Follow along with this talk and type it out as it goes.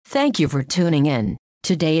Thank you for tuning in.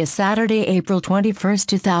 Today is Saturday, April 21st,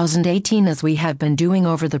 2018, as we have been doing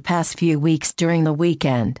over the past few weeks during the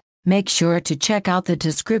weekend. Make sure to check out the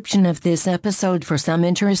description of this episode for some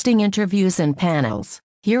interesting interviews and panels.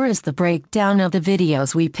 Here is the breakdown of the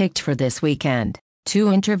videos we picked for this weekend.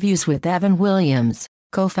 2 interviews with Evan Williams,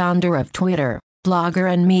 co-founder of Twitter,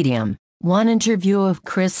 blogger and Medium. 1 interview of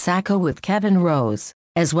Chris Sacco with Kevin Rose,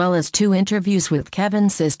 as well as 2 interviews with Kevin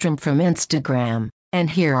Systrom from Instagram. And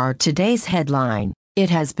here are today's headline. It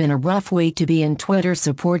has been a rough week to be in Twitter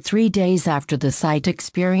support 3 days after the site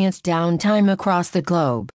experienced downtime across the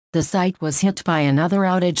globe. The site was hit by another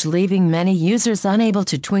outage, leaving many users unable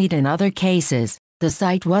to tweet. In other cases, the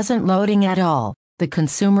site wasn't loading at all. The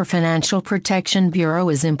Consumer Financial Protection Bureau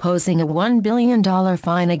is imposing a $1 billion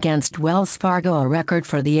fine against Wells Fargo, a record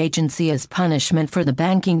for the agency, as punishment for the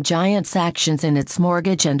banking giant's actions in its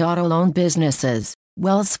mortgage and auto loan businesses.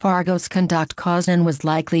 Wells Fargo's conduct caused and was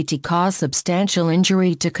likely to cause substantial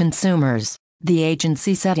injury to consumers, the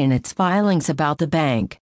agency said in its filings about the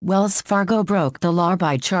bank. Wells Fargo broke the law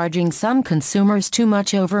by charging some consumers too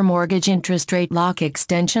much over mortgage interest rate lock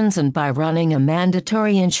extensions and by running a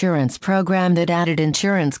mandatory insurance program that added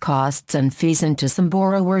insurance costs and fees into some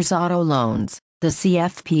borrowers' auto loans, the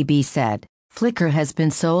CFPB said. Flickr has been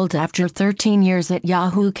sold after 13 years at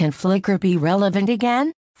Yahoo. Can Flickr be relevant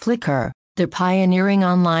again? Flickr, the pioneering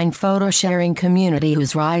online photo-sharing community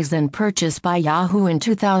whose rise and purchase by Yahoo in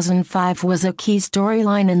 2005 was a key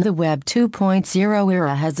storyline in the Web 2.0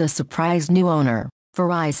 era, has a surprise new owner.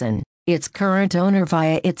 Verizon, its current owner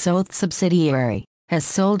via its Oath subsidiary, has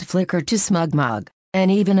sold Flickr to SmugMug, an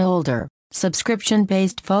even older,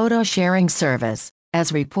 subscription-based photo-sharing service,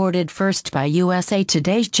 as reported first by USA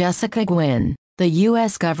Today's Jessica Gwynn. The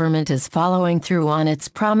U.S. government is following through on its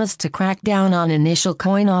promise to crack down on initial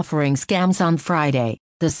coin offering scams. On Friday,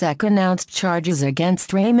 the SEC announced charges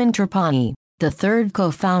against Raymond Trapani, the third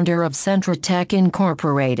co-founder of CentraTech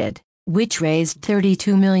Incorporated, which raised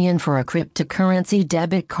 $32 million for a cryptocurrency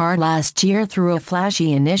debit card last year through a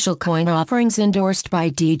flashy initial coin offerings endorsed by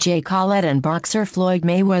DJ Khaled and boxer Floyd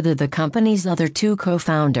Mayweather. The company's other 2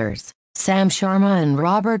 co-founders, Sam Sharma and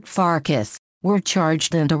Robert Farkas, were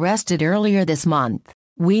charged and arrested earlier this month.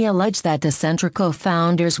 We allege that the Centra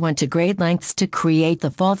co-founders went to great lengths to create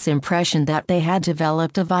the false impression that they had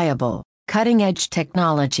developed a viable, cutting-edge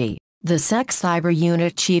technology. The SEC Cyber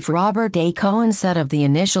Unit Chief Robert A. Cohen said of the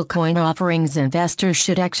initial coin offerings, investors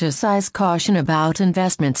should exercise caution about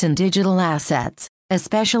investments in digital assets,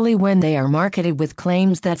 especially when they are marketed with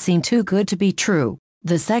claims that seem too good to be true.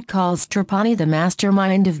 The SEC calls Trapani the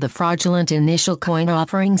mastermind of the fraudulent initial coin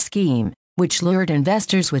offering scheme, which lured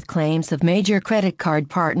investors with claims of major credit card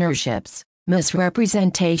partnerships,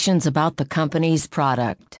 misrepresentations about the company's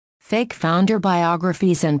product, fake founder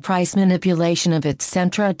biographies, and price manipulation of its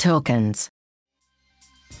Centra tokens.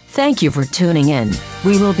 Thank you for tuning in.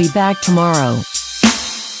 We will be back tomorrow.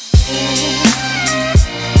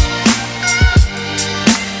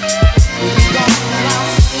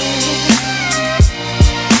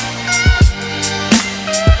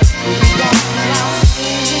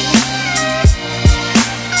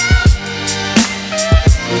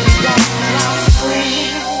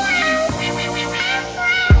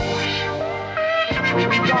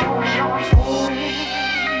 We don't